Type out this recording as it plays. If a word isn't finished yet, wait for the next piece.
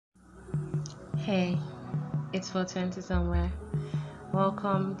Hey, it's 4:20 somewhere.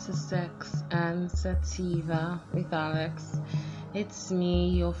 Welcome to Sex and Sativa with Alex. It's me,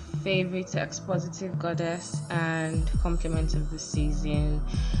 your favorite sex positive goddess and compliment of the season.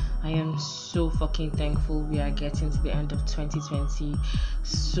 I am so fucking thankful we are getting to the end of 2020.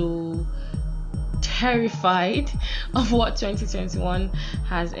 So terrified of what 2021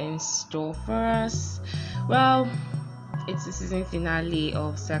 has in store for us. Well, it's the season finale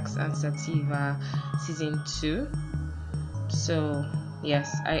of Sex and Sativa season 2. So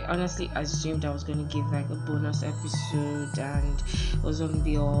yes, I honestly assumed I was going to give like a bonus episode and it was going to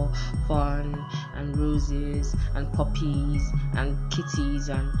be all fun and roses and puppies and kitties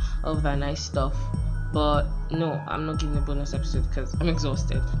and all of that nice stuff. But no, I'm not giving a bonus episode because I'm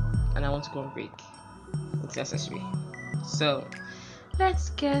exhausted and I want to go on break. It's necessary. So let's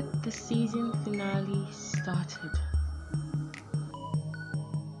get the season finale started.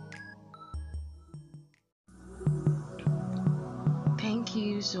 Thank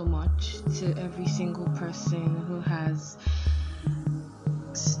you so much to every single person who has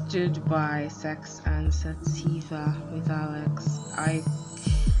stood by Sex and Sativa with Alex. I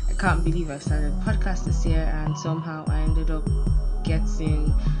can't believe I started a podcast this year and somehow I ended up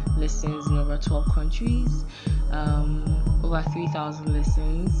getting listens in over 12 countries, over 3,000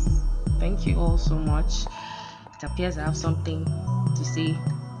 listens. Thank you all so much. It appears I have something to say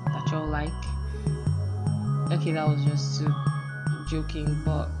that y'all like. Okay, that was just joking,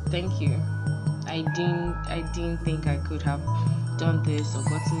 but thank you. I didn't think I could have done this or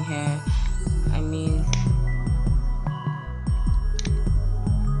gotten here. I mean,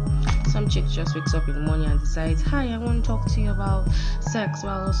 some chick just wakes up in the morning and decides, hi, I want to talk to you about sex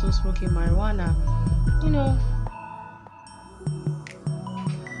while also smoking marijuana.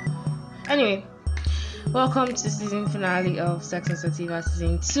 Anyway, welcome to season finale of Sex and Sativa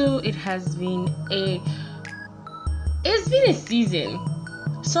season 2. It's been a season.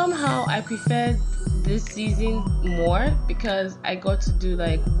 Somehow I preferred this season more because I got to do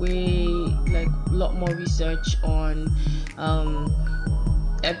a lot more research on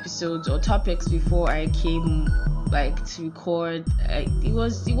episodes or topics before I came to record.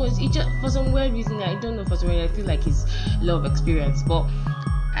 It just for some weird reason, I don't know, for some reason I feel like it's a lot of experience, but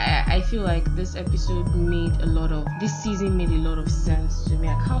I feel like this season made a lot of sense to me.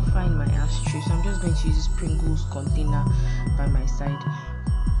 I can't find my ashtray, so I'm just going to use this Pringles container by my side.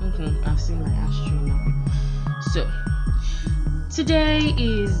 I've seen my ashtray now. So today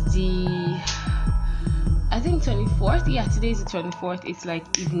is the 24th. Yeah, today is the 24th. It's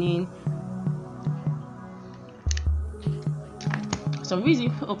like evening. For some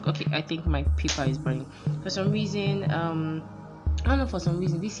reason, okay, I think my paper is burning. For some reason, I don't know, for some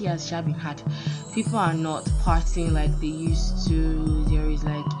reason this year has been hard. People are not partying like they used to. There is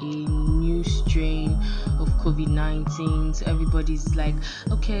like a new strain of COVID-19, so everybody's like,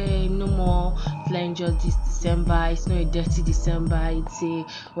 okay, no more flanger this December. It's not a dirty December. It's a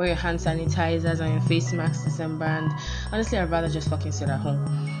wear your hand sanitizers and your face masks December. And honestly, I'd rather just fucking sit at home,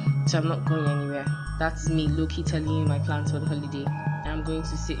 so I'm not going anywhere. That's me low-key telling you my plans for the holiday. I'm going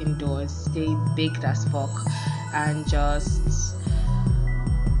to sit indoors, stay baked as fuck, and just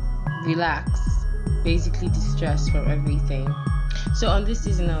relax, basically distress from everything. So on this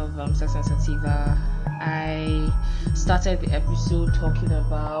season of Sex and Sativa, I started the episode talking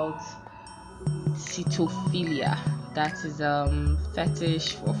about cytophilia. That is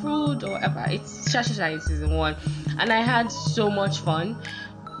fetish for food or whatever. It's Sha in season 1, and I had so much fun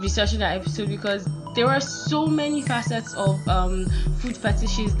researching that episode because there were so many facets of food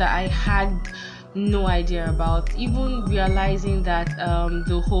fetishes that I had no idea about. Even realizing that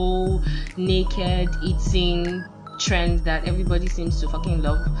the whole naked eating trend that everybody seems to fucking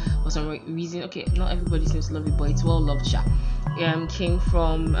love for some reason, okay, not everybody seems to love it, but it's well loved, came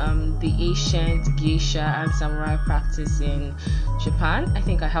from the ancient geisha and samurai practice in Japan. I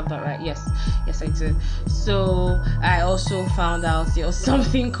think I have that right. Yes I do. So I also found out there was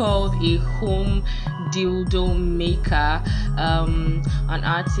something called a home dildo maker. An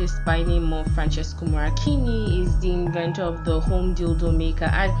artist by name of Francesco Morachini is the inventor of the home dildo maker,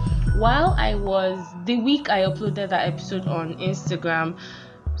 and while the week I uploaded that episode on Instagram,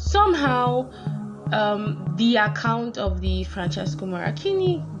 somehow the account of the Francesco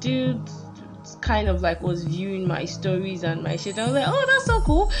Morachini dude kind of was viewing my stories and my shit. I was like, oh, that's so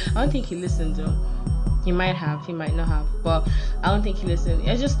cool. I don't think he listened though. He might have, he might not have, but I don't think he listened.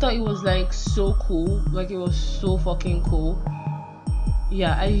 I just thought it was so cool. It was so fucking cool.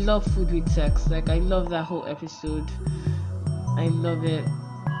 Yeah, I love food with sex. I love that whole episode. I love it.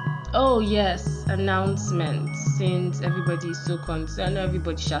 Oh yes, announcements. Since everybody is so concerned,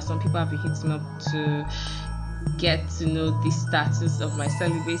 everybody shall. Some people have been hitting me up to get to know the status of my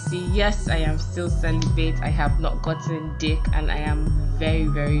celibacy. Yes, I am still celibate. I have not gotten dick, and I am very,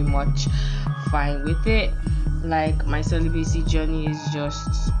 very much fine with it. Like, my celibacy journey is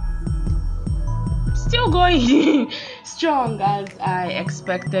just still going strong as I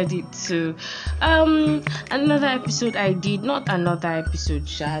expected it to. Another episode I did, not another episode,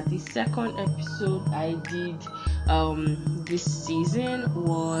 the second episode I did this season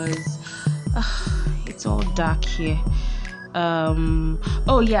was it's all dark here.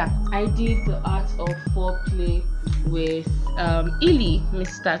 Oh yeah, I did the art of foreplay with Illy,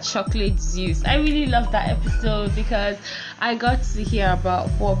 Mr. Chocolate Zeus. I really love that episode because I got to hear about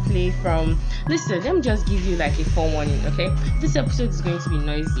foreplay from. Listen, let me just give you like a forewarning, okay? This episode is going to be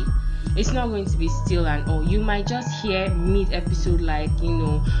noisy. It's not going to be still and all. You might just hear mid-episode like,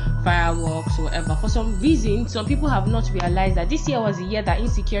 fireworks or whatever. For some reason, some people have not realized that this year was the year that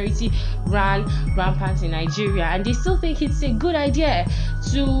insecurity ran rampant in Nigeria, and they still think it's a good idea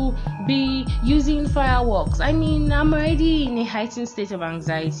to be using fireworks. I mean, I'm already in a heightened state of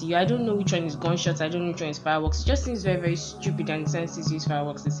anxiety. I don't know which one is gunshots. I don't know which one is fireworks. It just seems very, very stupid and insensitive to use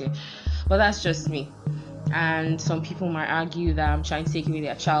fireworks this year. But that's just me. And some people might argue that I'm trying to take away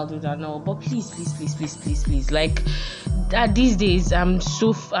their childhood and all, but please, like these days I'm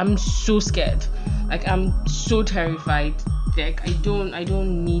so scared, like I'm so terrified. Like I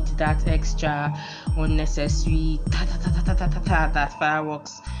don't need that extra unnecessary that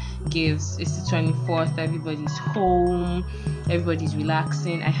fireworks gives. It's the 24th, everybody's home, everybody's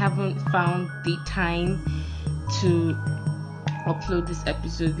relaxing. I haven't found the time to upload this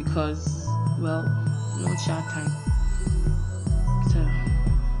episode because, well, not short time. So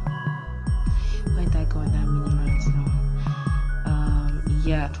where did I go on that mini rant now?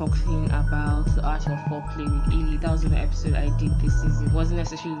 Talking about the art of foreplay with Illy. That was an episode I did this season. It wasn't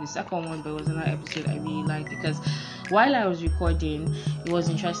necessarily the second one, but it was another episode I really liked because while I was recording, it was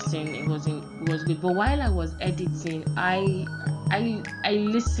interesting. It was good. But while I was editing, I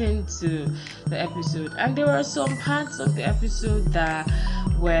listened to the episode, and there were some parts of the episode that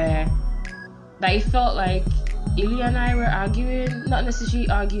it felt like Illy and I were arguing, not necessarily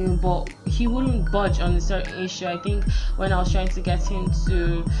arguing, but he wouldn't budge on a certain issue. I think when I was trying to get him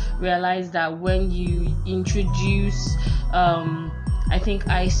to realize that when you introduce I think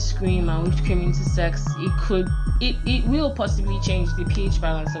ice cream and whipped cream into sex, it will possibly change the pH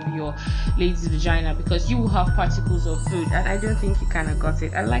balance of your lady's vagina because you will have particles of food, and I don't think he kind of got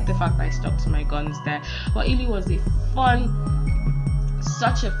it. I like the fact that I stuck to my guns there. But Illy was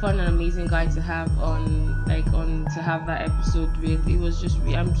such a fun and amazing guy to have to have that episode with. It was just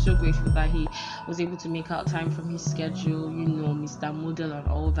I'm so grateful that he was able to make out time from his schedule, Mr. Model and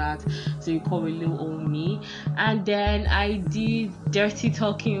all that, so you call a little old me. And then I did Dirty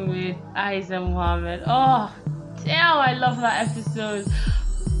Talking with Aiza Muhammad. Oh damn, I love that episode,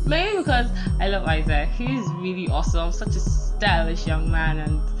 mainly because I love Aiza. He's really awesome, such a stylish young man,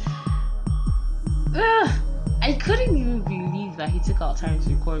 and I couldn't even believe that he took out time to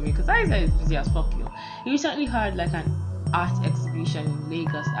record me because Aiza is busy as fuck. He recently had like an art exhibition in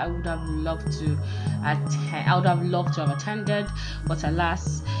Lagos. I would have loved to have attended, but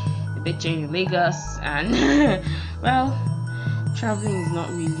alas, a bit in Lagos, and well, traveling is not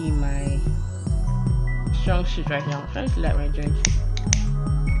really my strong suit right now. I'm trying to let my drink.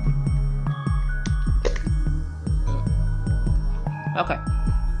 Okay,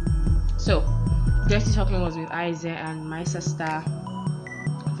 so Dirty Talking was with Aiza and my sister,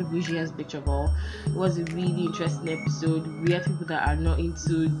 the bougiest bitch of all. It was a really interesting episode. We have people that are not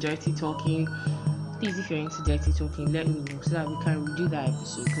into Dirty Talking. Please, if you're into Dirty Talking, let me know so that we can redo that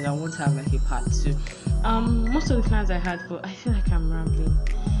episode because I want to have like a part 2. Most of the plans I had for, I feel like I'm rambling.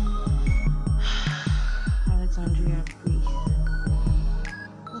 Alexandria, breathe.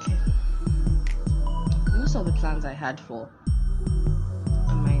 Okay. Most of the plans I had for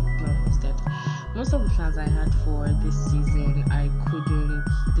Most of the plans I had for this season,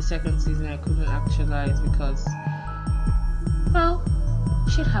 the second season, I couldn't actualize because, well,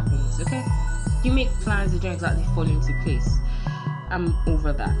 shit happens, okay? You make plans, they don't exactly fall into place. I'm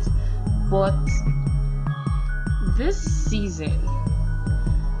over that. But this season,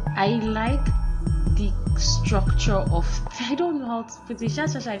 I like the structure of, I don't know how to put it.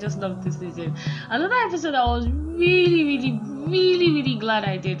 I just love this season. Another episode I was really glad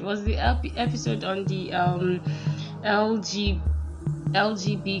I did was the episode on the LGBTQ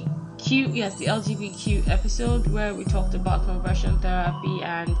the LGBTQ episode where we talked about conversion therapy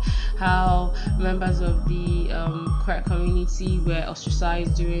and how members of the queer community were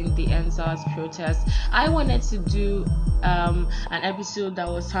ostracized during the EndSARS protests. I wanted to do an episode that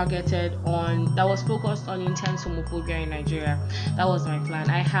was focused on intense homophobia in Nigeria. That was my plan.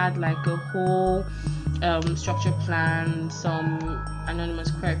 I had like a whole structure plan. Some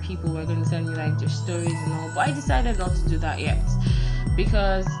anonymous queer people were going to send me like their stories and all, but I decided not to do that yet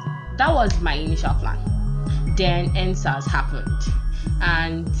because that was my initial plan. Then EndSARS happened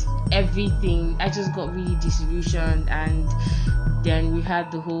and everything, I just got really disillusioned, and then we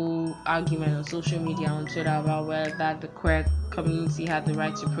had the whole argument on social media, on Twitter, about whether the queer community had the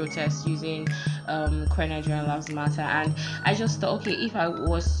right to protest using Queer Nigerian Lives Matter. And I just thought, okay, if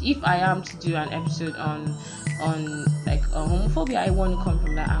I am to do an episode on like homophobia, I want to come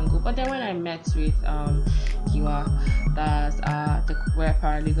from that angle. But then when I met with Giwa, that's the queer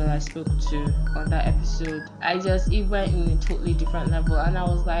paralegal I spoke to on that episode, it went in a totally different level. And I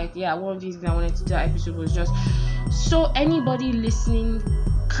was like, yeah, one of these things I wanted to do that episode was just so anybody listening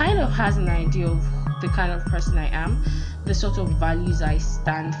kind of has an idea of the kind of person I am, the sort of values I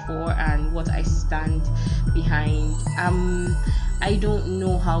stand for, and what I stand behind. I don't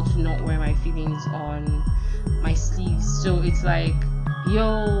know how to not wear my feelings on my sleeves, so it's like,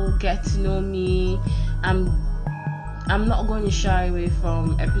 yo, get to know me. I'm not going to shy away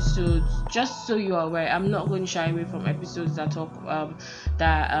from episodes, just so you are aware. I'm not going to shy away from episodes that talk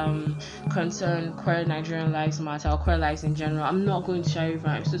concern queer Nigerian lives matter, or queer lives in general. I'm not going to shy away from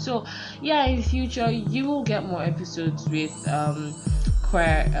episodes. So yeah, in the future you will get more episodes with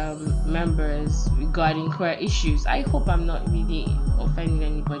queer members regarding queer issues. I hope I'm not really offending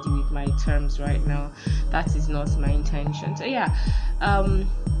anybody with my terms right now. That is not my intention. So yeah,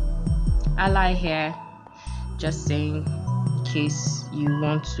 I lie here. Just saying, in case you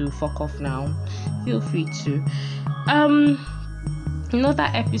want to fuck off now, feel free to. Another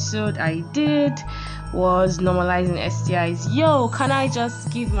episode I did was normalizing STIs. Yo, can I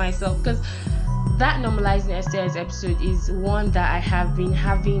just give myself, because that normalizing STIs episode is one that I have been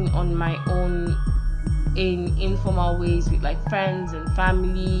having on my own in informal ways with like friends and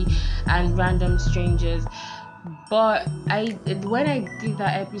family and random strangers. But when I did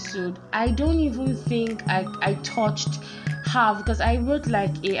that episode, I don't even think I touched half, because I wrote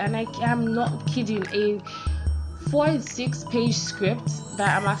like I'm not kidding, a 46-page script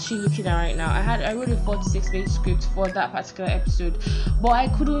that I'm actually looking at right now. I wrote a 46-page script for that particular episode, but I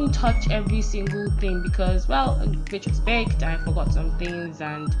couldn't touch every single thing because, well, the bitch was baked and I forgot some things.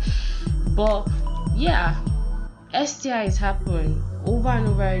 But yeah, STIs happen over and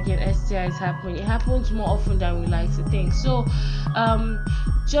over again. STIs happen. It happens more often than we like to think. So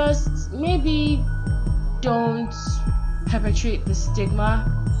just maybe don't perpetrate the stigma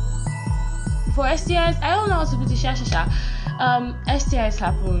for STIs. I don't know how to put it. STIs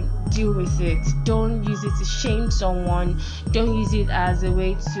happen. Deal with it. Don't use it to shame someone. Don't use it as a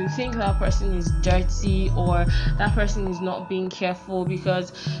way to think that person is dirty or that person is not being careful,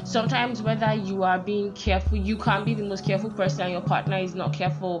 because sometimes whether you are being careful, you can be the most careful person and your partner is not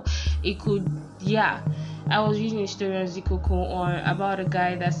careful. It could, yeah. I was reading a story on Zikoko about a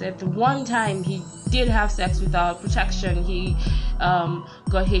guy that said the one time he did have sex without protection, he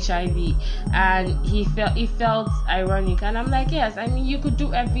got HIV, and he felt ironic. And I'm like, yes, I mean, you could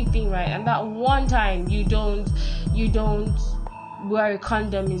do everything right, and that one time you don't wear a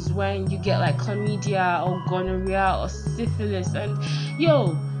condom is when you get like chlamydia or gonorrhea or syphilis. And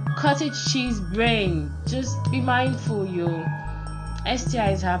yo, cottage cheese brain, just be mindful, yo.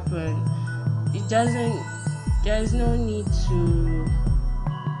 STIs happen. There's no need to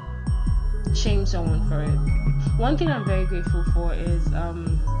shame someone for it. One thing I'm very grateful for is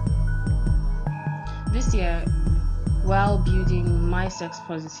this year, while building my sex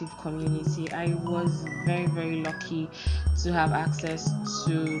positive community, I was very, very lucky to have access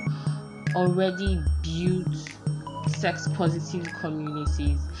to already built sex positive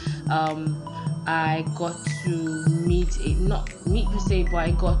communities. I got to not meet per se, but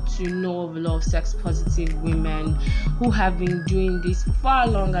I got to know of a lot of sex positive women who have been doing this far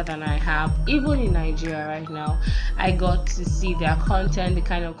longer than I have, even in Nigeria right now. I got to see their content, the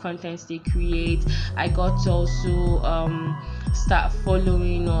kind of contents they create. I got to also start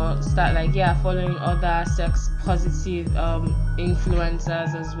following other sex positive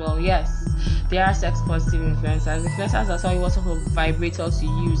influencers as well. Yes, there are sex positive influencers that tell you what sort of vibrator to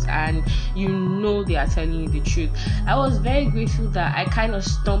use, and you know they are telling you the truth. I was very grateful that I kind of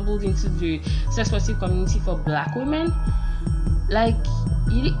stumbled into the sex positive community for Black women. Like,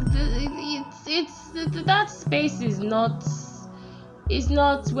 it's that space is not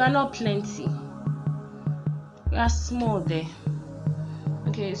we're not plenty, we are small there.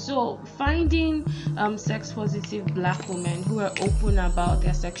 Okay, so finding sex positive black women who are open about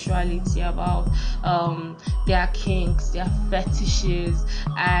their sexuality, about their kinks, their fetishes.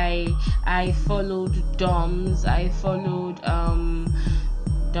 I followed DOMs, I followed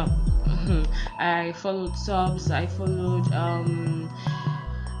I followed subs, I followed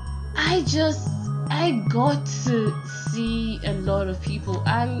I got to see a lot of people,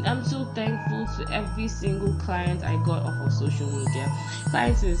 and I'm so thankful to every single client I got off of social media.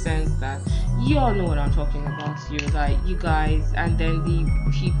 Clients in the sense that you all know what I'm talking about, you guys, and then the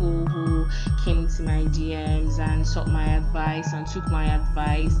people who came to my DMs and sought my advice and took my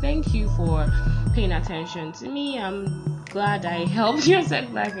advice. Thank you for paying attention to me. I'm glad I helped your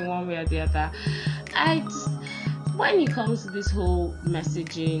sex life in one way or the other. When it comes to this whole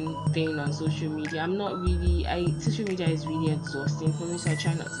messaging thing on social media, social media is really exhausting for me, so I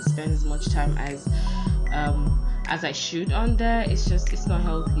try not to spend as much time as I should on there. It's not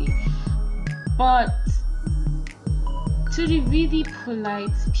healthy. But to the really polite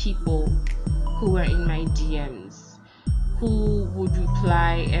people who were in my DMs, who would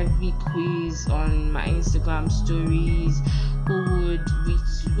reply every quiz on my Instagram stories, who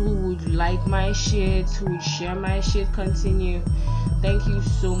would like my shit, who would share my shit, continue. Thank you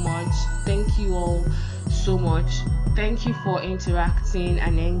so much. Thank you all so much. Thank you for interacting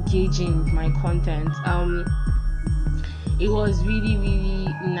and engaging with my content. It was really, really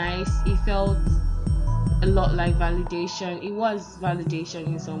nice. It felt a lot like validation. It was validation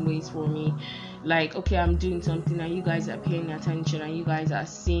in some ways for me. Like, okay, I'm doing something and you guys are paying attention and you guys are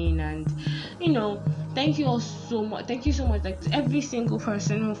seeing, and thank you all so much. Thank you so much, like, to every single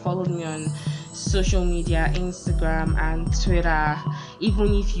person who followed me on social media, Instagram and Twitter,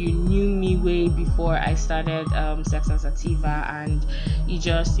 even if you knew me way before I started Sex and Sativa, and you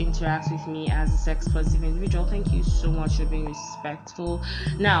just interact with me as a sex positive individual. Thank you so much for being respectful.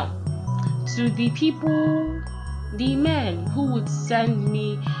 Now, to the men who would send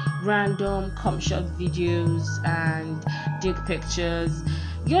me random cum shot videos and dick pictures,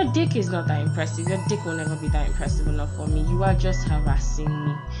 your dick is not that impressive. Your dick will never be that impressive enough for me. You are just harassing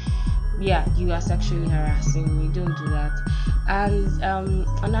me. Yeah, you are sexually harassing me. Don't do that. And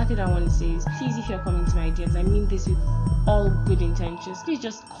another thing I want to say is, please, if you're coming to my DMs, I mean this with all good intentions, please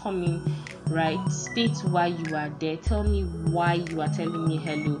just come in, right? State why you are there. Tell me why you are telling me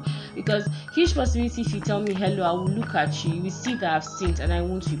hello, because huge possibility if you tell me hello, I will look at you, you will see that I've seen it, and I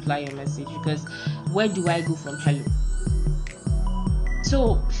won't reply your message, because where do I go from hello?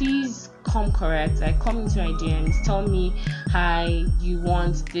 So please come correct. Like, come into my DMs, tell me, hi, you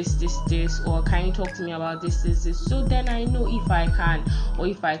want this, or can you talk to me about this, so then I know if I can or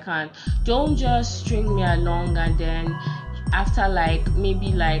if I can't. Don't just string me along and then after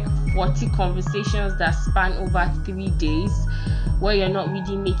maybe 40 conversations that span over 3 days where you're not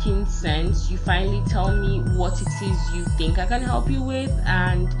really making sense, you finally tell me what it is you think I can help you with,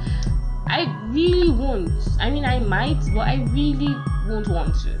 and I really won't. I mean, I might, but I really won't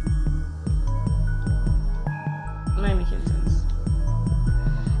want to. Am I making sense?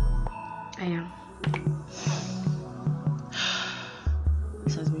 I am.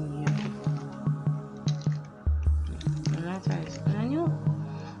 This has been weird. And that's right. And I know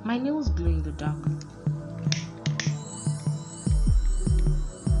my nails glow in the dark.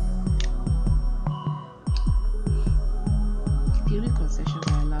 The only concessions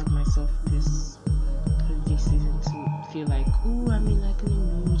I allowed myself this holiday season to feel like, oh, I'm in a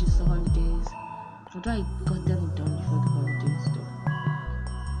mood, it's the holidays. Although I got them done before the holidays though.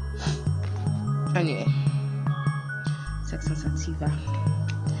 Anyway, Sex and Sativa,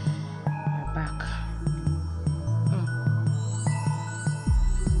 we're back.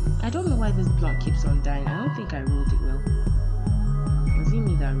 I don't know why this blunt keeps on dying. I don't think I rolled it well. Was it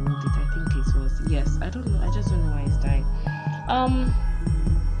me that rolled it? I think it was. Yes, I don't know. I just don't know why it's dying.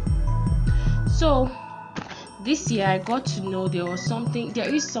 So this year I got to know there is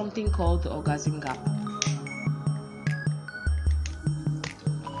something called the orgasm gap.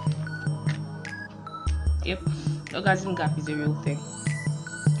 Yep, the orgasm gap is a real thing,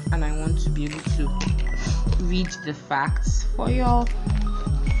 and I want to be able to read the facts for y'all.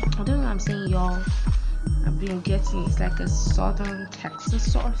 I don't know what I'm saying, y'all. I've been getting, it's like a southern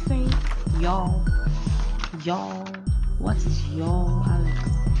Texas sort of thing. Y'all, what is y'all, Alex?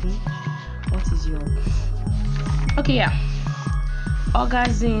 What is y'all? Okay, yeah,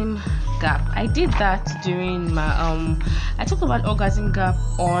 orgasm gap. I did that during my I talked about orgasm gap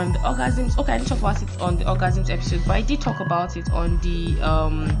on the orgasms. Okay, I didn't talk about it on the orgasms episode, but I did talk about it on the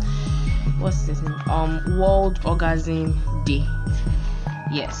what's this name? World Orgasm Day.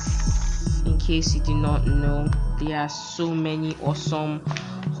 Yes, in case you do not know, there are so many awesome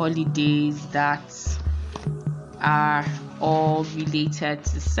holidays that are all related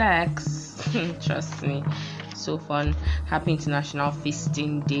to sex. Trust me, so fun. Happy International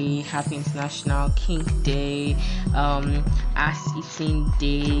Fisting Day, Happy International Kink Day, Ass Eating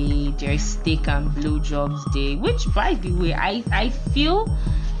Day, there's Steak and Blowjobs Day, which, by the way, I feel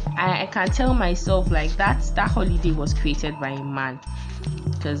I can tell myself like that holiday was created by a man,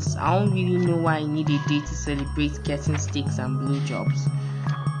 because I don't really know why I need a day to celebrate getting steaks and blowjobs.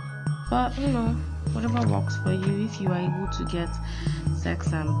 But you know, whatever works for you. If you are able to get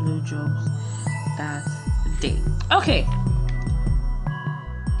sex and blowjobs that day. Okay.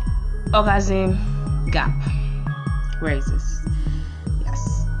 Orgasm gap. Where is this?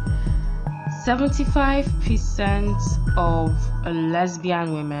 Yes. 75% of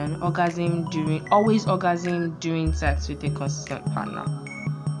lesbian women always orgasm during sex with a consistent partner.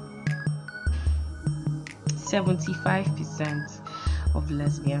 75% of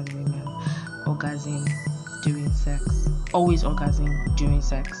lesbian women always orgasm during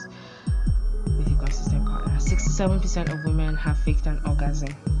sex with a consistent partner. 67% of women have faked an orgasm,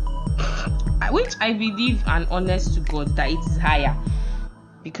 which I believe, and honest to God, that it is higher,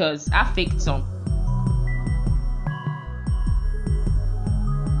 because I faked some.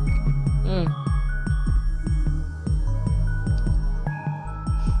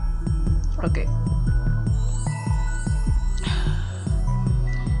 Okay.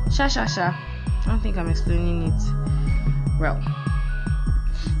 Sha. I don't think I'm explaining it well.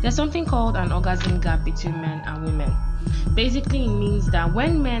 There's something called an orgasm gap between men and women. Basically, it means that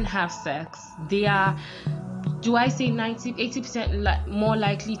when men have sex, they are, 80% more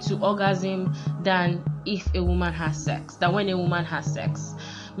likely to orgasm than if a woman has sex, than when a woman has sex.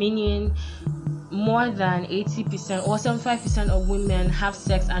 Meaning, more than 80% or 75% of women have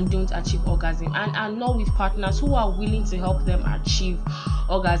sex and don't achieve orgasm, and are not with partners who are willing to help them achieve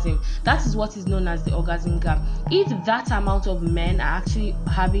orgasm. That is what is known as the orgasm gap. If that amount of men are actually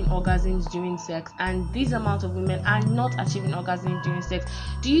having orgasms during sex, and this amount of women are not achieving orgasm during sex,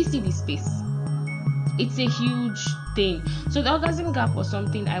 do you see the space? It's a huge thing. So the orgasm gap was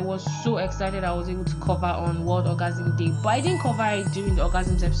something I was so excited I was able to cover on World Orgasm Day, but I didn't cover it during the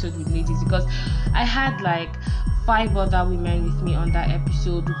orgasms episode with ladies, because I had like 5 other women with me on that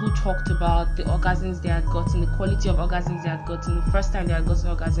episode who talked about the orgasms they had gotten, the quality of orgasms they had gotten, the first time they had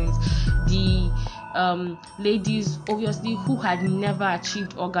gotten orgasms, the ladies obviously who had never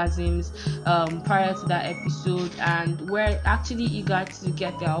achieved orgasms prior to that episode, and were actually eager to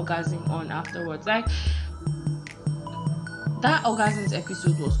get their orgasm on afterwards. Like, that orgasms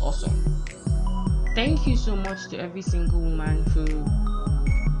episode was awesome. Thank you so much to every single woman who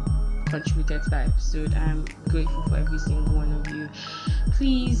contributed to that episode. I'm grateful for every single one of you.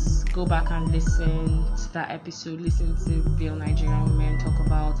 Please go back and listen to that episode. Listen to real Nigerian women talk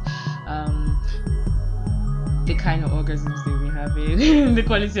about the kind of orgasms they've been having, the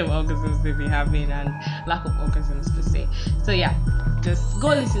quality of orgasms they've been having, and lack of orgasms per se. So yeah, just go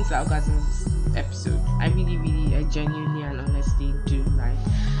listen to the orgasms episode. I genuinely and honestly do like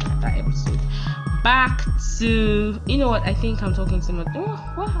that episode. Back to, you know what, I think I'm talking too much. Oh,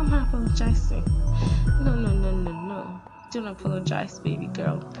 what am I apologizing? No. Don't apologize, baby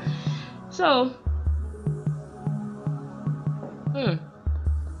girl. So,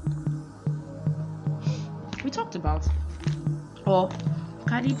 we talked about, or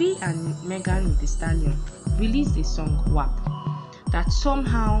Cardi B and Megan Thee Stallion released a song, WAP, that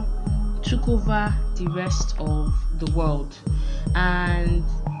somehow took over the rest of the world, and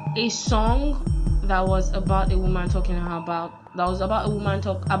a song that was about a woman talking about women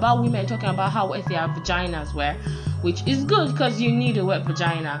talking about how wet their vaginas were, which is good because you need a wet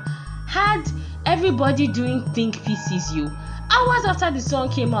vagina, had everybody doing think pieces you hours after the song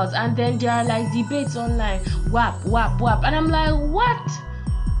came out. And then there are like debates online, WAP, and I'm like, what?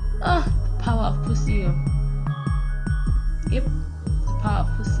 The power of pussy. Yep, the power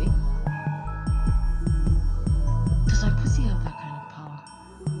of pussy. Does my pussy have that kind of power?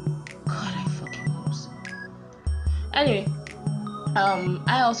 God, I fucking hope so. Anyway,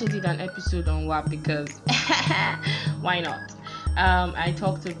 I also did an episode on WAP because why not? I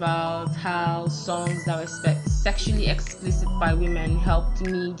talked about how songs that were sexually explicit by women helped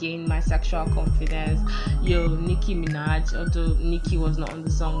me gain my sexual confidence. Nicki Minaj, although Nicki was not on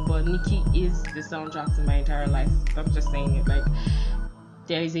the song, but Nicki is the soundtrack to my entire life. I'm just saying it. Like,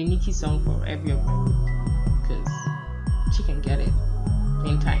 there is a Nicki song for every of my mood, because she can get it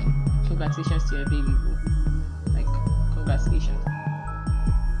in time. Congratulations to your baby boo. Like, congratulations.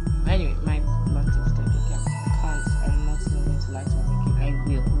 Anyway, my blunt is dead again. I'm not going to light my again. I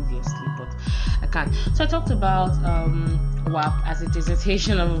but I can't. So I talked about WAP as a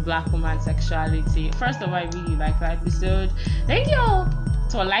dissertation of a black woman's sexuality. First of all, I really like that episode. Thank you all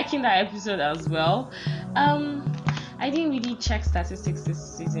for liking that episode as well. I didn't really check statistics this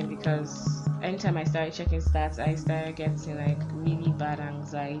season because anytime I started checking stats, I started getting like really bad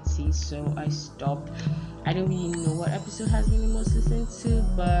anxiety, so I stopped. I don't really know what episode has been the most listened to,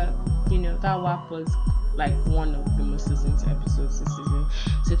 but you know, that WAP was like one of the most listened to episodes this season,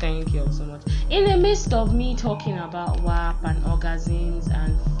 so thank you all so much. In the midst of me talking about WAP and orgasms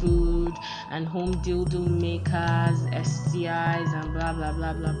and food and home dildo makers, STIs and blah blah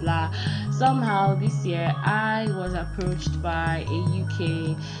blah blah blah, somehow this year I was approached by a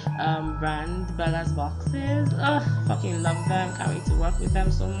UK brand, Bella's Boxes. Fucking love them, can't wait to work with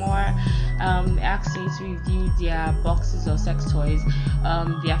them some more. They asked me to review their boxes of sex toys,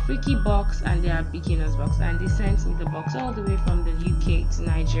 their freaky box and their beginners box, and they sent me the box all the way from the UK to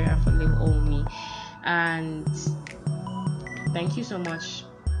Nigeria for little old me. And thank you so much,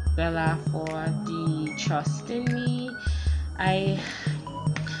 Bella, for the trust in me. I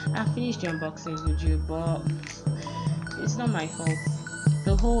finished the unboxings with you, but it's not my fault.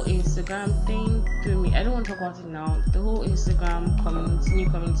 The whole Instagram thing threw me. I don't want to talk about it now. The whole Instagram new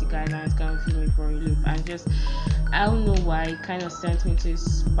community guidelines kind of threw me for a loop, and just I don't know why it kind of sent me to a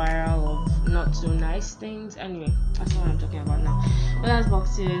spiral of not so nice things. Anyway, that's what I'm talking about now. Bella's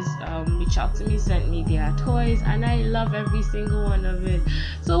Boxes reached out to me, sent me their toys, and I love every single one of it.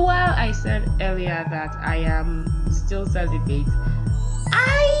 So while I said earlier that I am still celibate,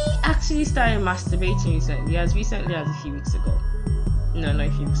 I actually started masturbating recently, as recently as a few weeks ago. No, not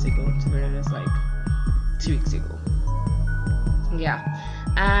a few weeks ago, to be honest, like 2 weeks ago. Yeah.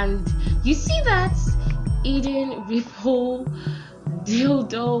 And you see that Eden Ripple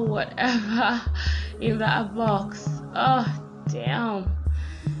dildo whatever in that box. Oh damn.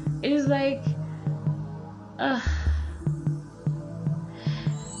 It is like that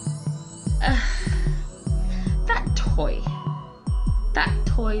toy.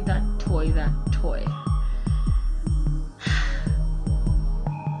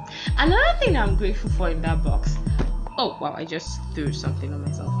 Another thing I'm grateful for in that box. Oh wow, I just threw something on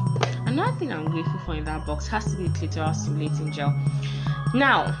myself. Another thing I'm grateful for in that box has to be clitoral stimulating gel.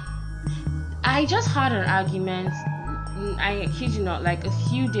 Now, I just had an argument, I kid you not, like a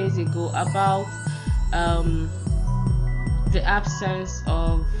few days ago about the absence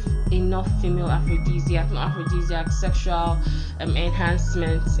of enough female not sexual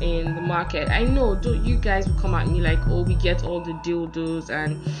enhancements in the market. I know you guys will come at me like, oh, we get all the dildos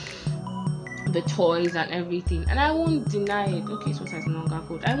and the toys and everything, and I won't deny it. Okay, so size longer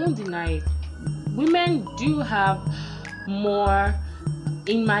code, I won't deny it. Women do have more,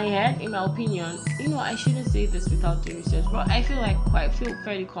 in my head, in my opinion. You know, I shouldn't say this without doing research, but I feel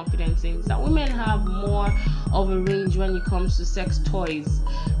fairly confident saying that women have more of a range when it comes to sex toys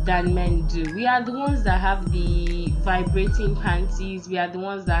than men do. We are the ones that have the vibrating panties. We are the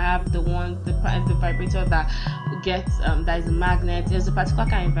ones that have the vibrator that gets that is a magnet. There's a particular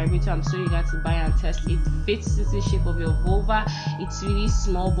kind of vibrator I'm sure you got to buy and test. It fits the shape of your vulva. It's really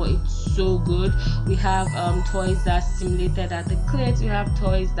small, but it's so good. We have toys that are stimulated at the clit. We have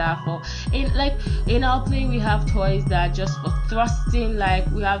toys that are for in our play. We have toys that are just for thrusting. Like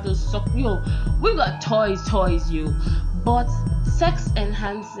we have those we got toys you. But sex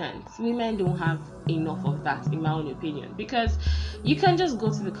enhancements, women don't have enough of that, in my own opinion, because you can just go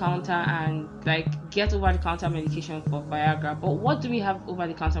to the counter and like get over-the-counter medication for Viagra, but what do we have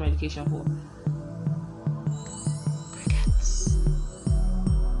over-the-counter medication for?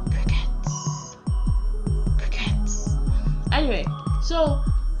 Crickets. Anyway, so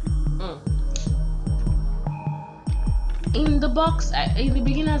in the box, in the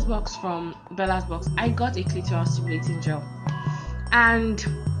beginner's box from Bella's Box, I got a clitoral stimulating gel, and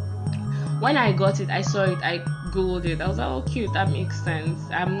when I got it, I saw it, I googled it, I was like, oh cute, that makes sense.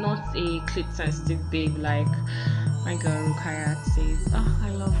 I'm not a clit sensitive babe like my girl Rukayat says. Oh, I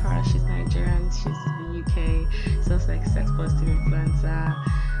love her, she's Nigerian, she's in the UK, so it's like sex positive influencer.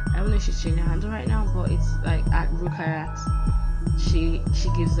 I don't know if she's changing her handle right now, but it's like at Rukayat. She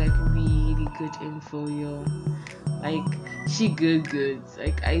gives like really good info, yo. Like she good.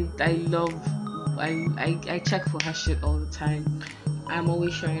 Like I love, I check for her shit all the time. I'm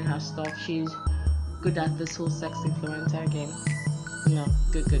always sharing her stuff. She's good at this whole sex influencer game. No,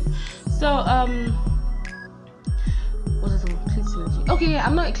 good. So what is it? Okay,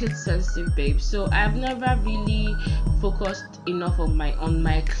 I'm not a clit sensitive babe, so I've never really focused enough on my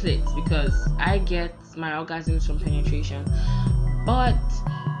clit because I get my orgasms from penetration. But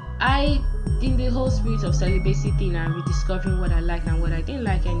In the whole spirit of celibacy thing and rediscovering what I like and what I didn't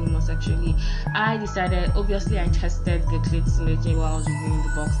like anymore sexually, I decided, obviously I tested the clit stimulator while I was reviewing the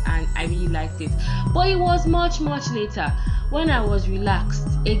box and I really liked it. But it was much later when I was relaxed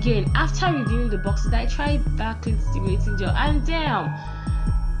again after reviewing the boxes. I tried that clit stimulating gel and damn,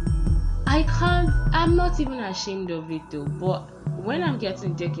 I'm not even ashamed of it though. But when I'm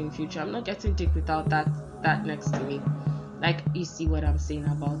getting dick in future, I'm not getting dick without that next to me. Like, you see what I'm saying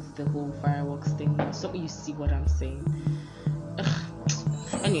about the whole fireworks thing now. So you see what I'm saying.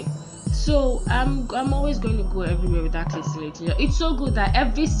 Anyway, so I'm always going to go everywhere with that clit stimulating gel. It's so good that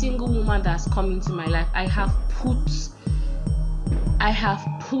every single woman that's come into my life, I have put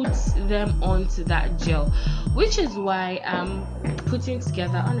them onto that gel, which is why I'm putting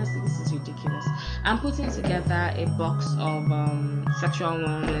together, honestly this is ridiculous, I'm putting together a box of sexual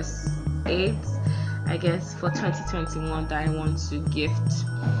wellness aids, I guess, for 2021 that I want to gift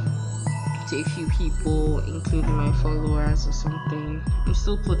to a few people, including my followers or something. I'm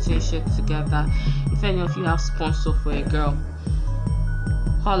still putting shit together. If any of you have sponsor for a girl,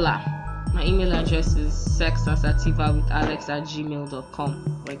 holla. My email address is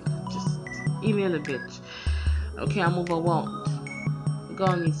sexassativa@gmail.com. Like, just email a bitch. Okay, I'm overwhelmed.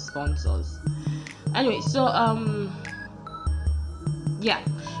 Girl needs sponsors. Anyway, so yeah,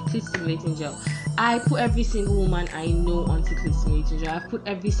 clit stimulating gel. I put every single woman I know onto clit stimulating gel. I've put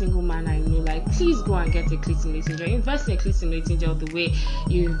every single man I know, like, please go and get a clit stimulating gel. Invest in a clit stimulating gel the way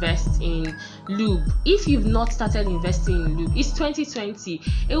you invest in lube. If you've not started investing in lube, it's 2020.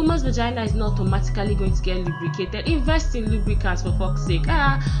 A woman's vagina is not automatically going to get lubricated. Invest in lubricants, for fuck's sake.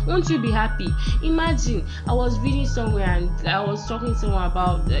 Won't you be happy? Imagine, I was reading somewhere and I was talking to someone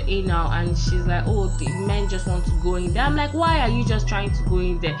about the anal, and she's like, oh, the men just want to go in there. I'm like, why are you just trying to go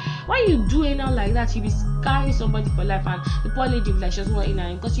in there? Why you do anal like that? You'll be scarring somebody for life, and the poor lady will be like, she doesn't want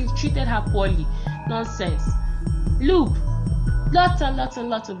anal because you've treated her poorly. Nonsense. Lube, lots and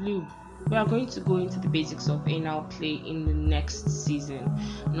lots of lube. We are going to go into the basics of anal play in the next season,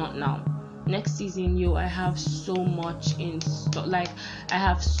 not now. Next season, I have so much in store. Like, I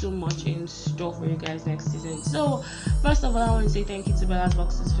have so much in store for you guys next season. So first of all, I want to say thank you to Bella's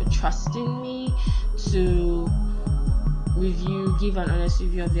Boxes for trusting me to give an honest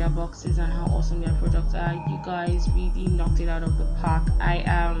review of their boxes and how awesome their products are. You guys really knocked it out of the park.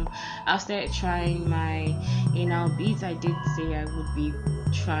 I've started trying my anal beads. I did say I would be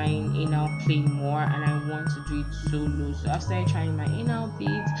trying anal play more, and I want to do it solo. So I've started trying my anal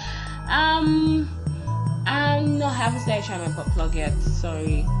beads. I haven't started trying my butt plug yet.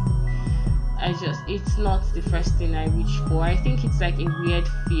 Sorry. It's not the first thing I reach for. I think it's like a weird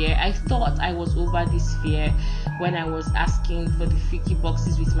fear. I thought I was over this fear when I was asking for the freaky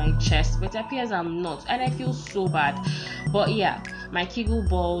boxes with my chest, but it appears I'm not, and I feel so bad. But yeah, my Kegel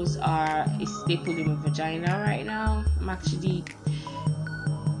balls are a staple in my vagina right now. I'm actually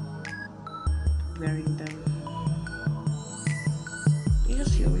wearing them. They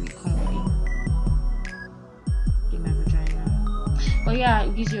just feel really comfy in my vagina. But yeah,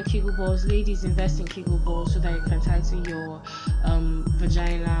 use your Kegel balls. Ladies, invest in Kegel balls so that you can tighten your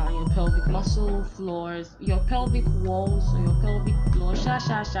vagina and your pelvic muscle floors, your pelvic walls, or your pelvic floor.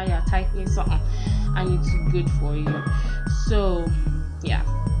 You're tightening something, and it's good for you. So yeah,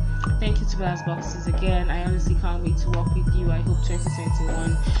 thank you to Bella's Boxes again. I honestly can't wait to work with you. I hope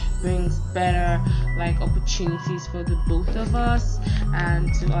 2021 brings better opportunities for the both of us,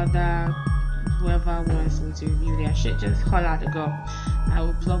 and to other whoever wants me to review their shit, just holler at the girl. I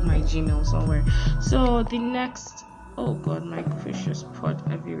will plug my Gmail somewhere. So the next, oh god, my precious pod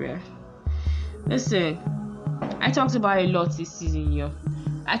everywhere. Listen, I talked about a lot this season, yo.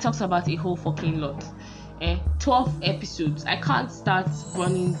 I talked about a whole fucking lot. 12 episodes. I can't start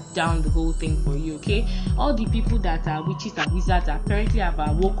running down the whole thing for you, okay? All the people that are witches and wizards apparently have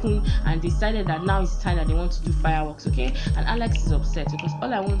awoken and decided that now is the time that they want to do fireworks, okay? And Alex is upset because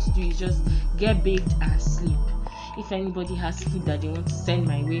all I want to do is just get baked and sleep. If anybody has food that they want to send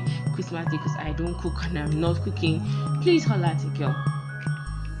my way Christmas Day, because I don't cook and I'm not cooking, please holler at a girl.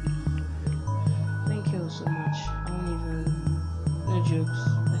 Thank you all so much. I won't even, no jokes,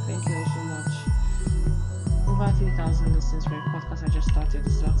 I thank you all so much. Over 3,000 listens for a podcast I just started.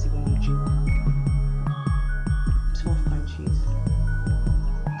 It's not even a joke. 12 countries.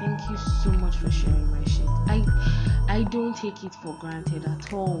 Thank you so much for sharing my shit. I don't take it for granted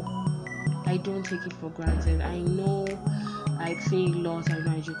at all. I don't take it for granted. I know I play a lot, I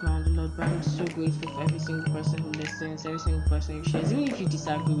know I joke around a lot, but I'm so grateful for every single person who listens, every single person who shares. Even if you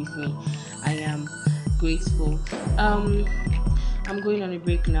disagree with me, I am grateful. I'm going on a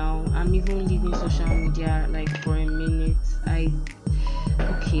break now. I'm even leaving social media for a minute. I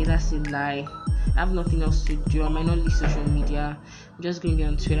hope okay, that's a lie. I have nothing else to do. I might not leave social media. I'm just going to be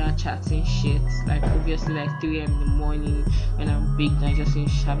on Twitter chatting shit. Like obviously like 3 a.m. in the morning when I'm big and I just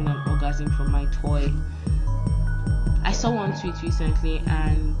finished having an orgasm from my toy. I saw one tweet recently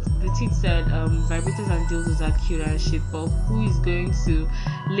and the tweet said vibrators and dildos are cute and shit, but who is going to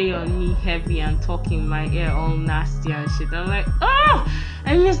lay on me heavy and talk in my ear all nasty and shit? I'm like, oh,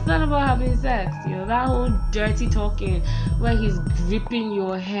 I missed that about having sex. You know, that whole dirty talking where he's gripping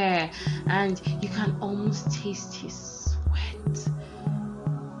your hair and you can almost taste his sweat.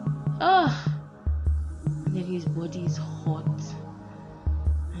 Oh, and then his body is hot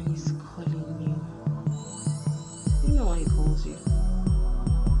and he's calling you. You know what he calls you.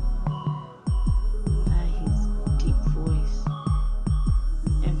 That his deep voice.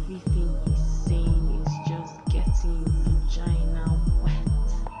 Everything he's saying is just getting your vagina wet.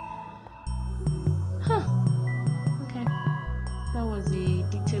 Huh. Okay. That was a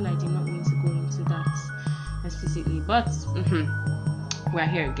detail I did not mean to go into that explicitly. But we're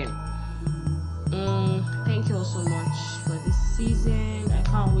here again. Thank you all so much for this season. I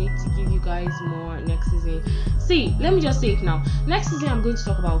can't wait to give you guys more next season. See, let me just say it now. Next season I'm going to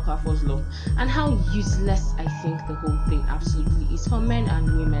talk about Okafor's Law and how useless I think the whole thing absolutely is for men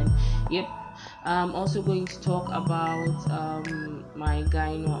and women. Yep. I'm also going to talk about my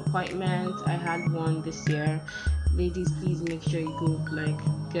gyno appointment. I had one this year. Ladies, please make sure you go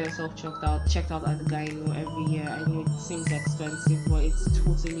get yourself checked out at the gyno every year. I know it seems expensive, but it's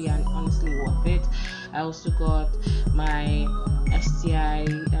totally and honestly worth it. I also got my STI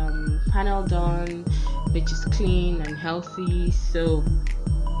panel done, which is clean and healthy, so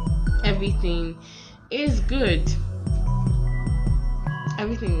everything is good.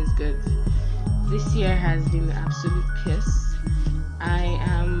 Everything is good. This year has been an absolute piss. I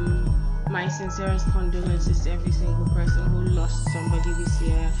am my sincerest condolences to every single person who lost somebody this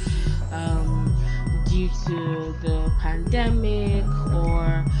year due to the pandemic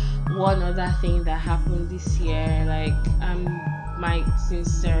or one other thing that happened this year. My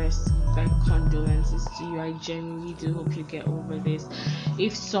sincerest condolences to you. I genuinely do hope you get over this.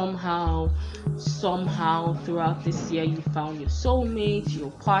 If somehow throughout this year you found your soulmate,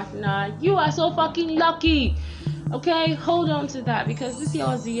 your partner, you are so fucking lucky. Okay, hold on to that, because this year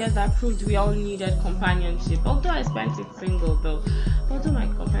was the year that proved we all needed companionship. Although I spent it single though, although my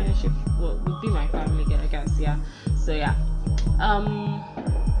companionship would be my family, I guess. Yeah. So yeah,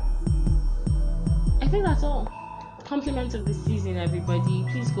 I think that's all. Compliment of the season, everybody.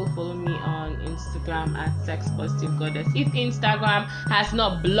 Please go follow me on Instagram at sexpositivegoddess if Instagram has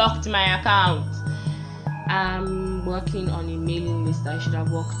not blocked my account. I'm working on a mailing list I should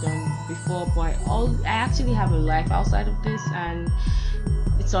have worked on before, but I actually have a life outside of this, and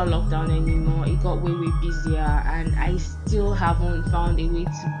it's not lockdown anymore. It got way busier, and I still haven't found a way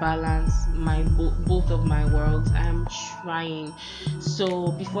to balance my both of my worlds. I'm trying.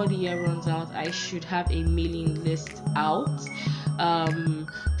 So before the year runs out, I should have a mailing list out.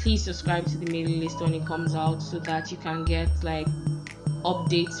 Please subscribe to the mailing list when it comes out so that you can get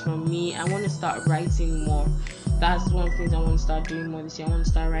updates from me. I want to start writing more. That's one of the things I want to start doing more this year. I want to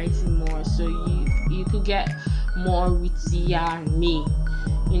start writing more, so you could get more with me,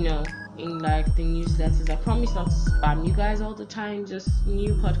 in the newsletters. I promise not to spam you guys all the time, just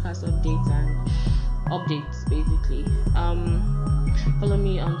new podcast updates and updates basically. Follow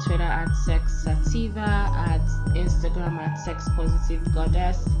me on Twitter at sexsativa, at Instagram at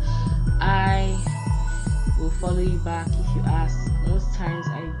sexpositivegoddess. I will follow you back if you ask. Most times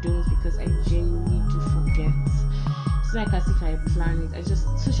I don't, because I genuinely do forget. It's like as if I plan it.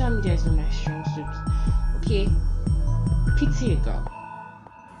 Social media is not my strong suit. Okay, pity a girl.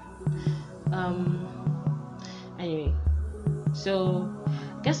 Anyway, so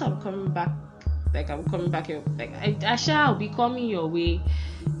guess I'm coming back. I shall be coming your way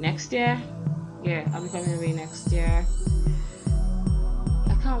next year. Yeah, I'll be coming your way next year.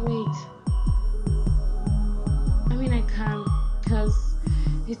 I can't wait. I can, because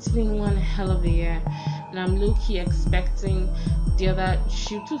it's been one hell of a year, and I'm low-key expecting the other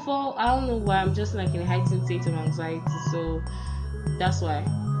shoe to fall. I don't know why. I'm just in a heightened state of anxiety, so that's why.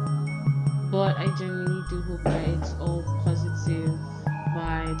 But I genuinely do hope that it's all positive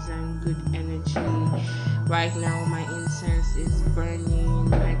vibes and good energy. Right now my incense is burning,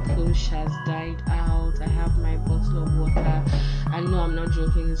 my kush has died out, I have my bottle of water. I know I'm not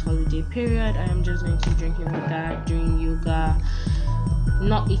drinking this holiday period. I am just going to be drinking water, doing yoga,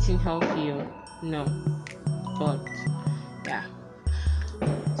 not eating healthy, no, but yeah.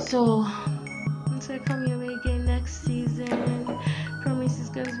 So until I come your way again next season, promise it's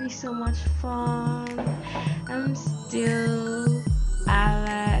going to be so much fun. I'm still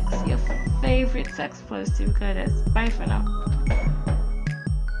Alex, your favorite sex positive goddess. Bye for now.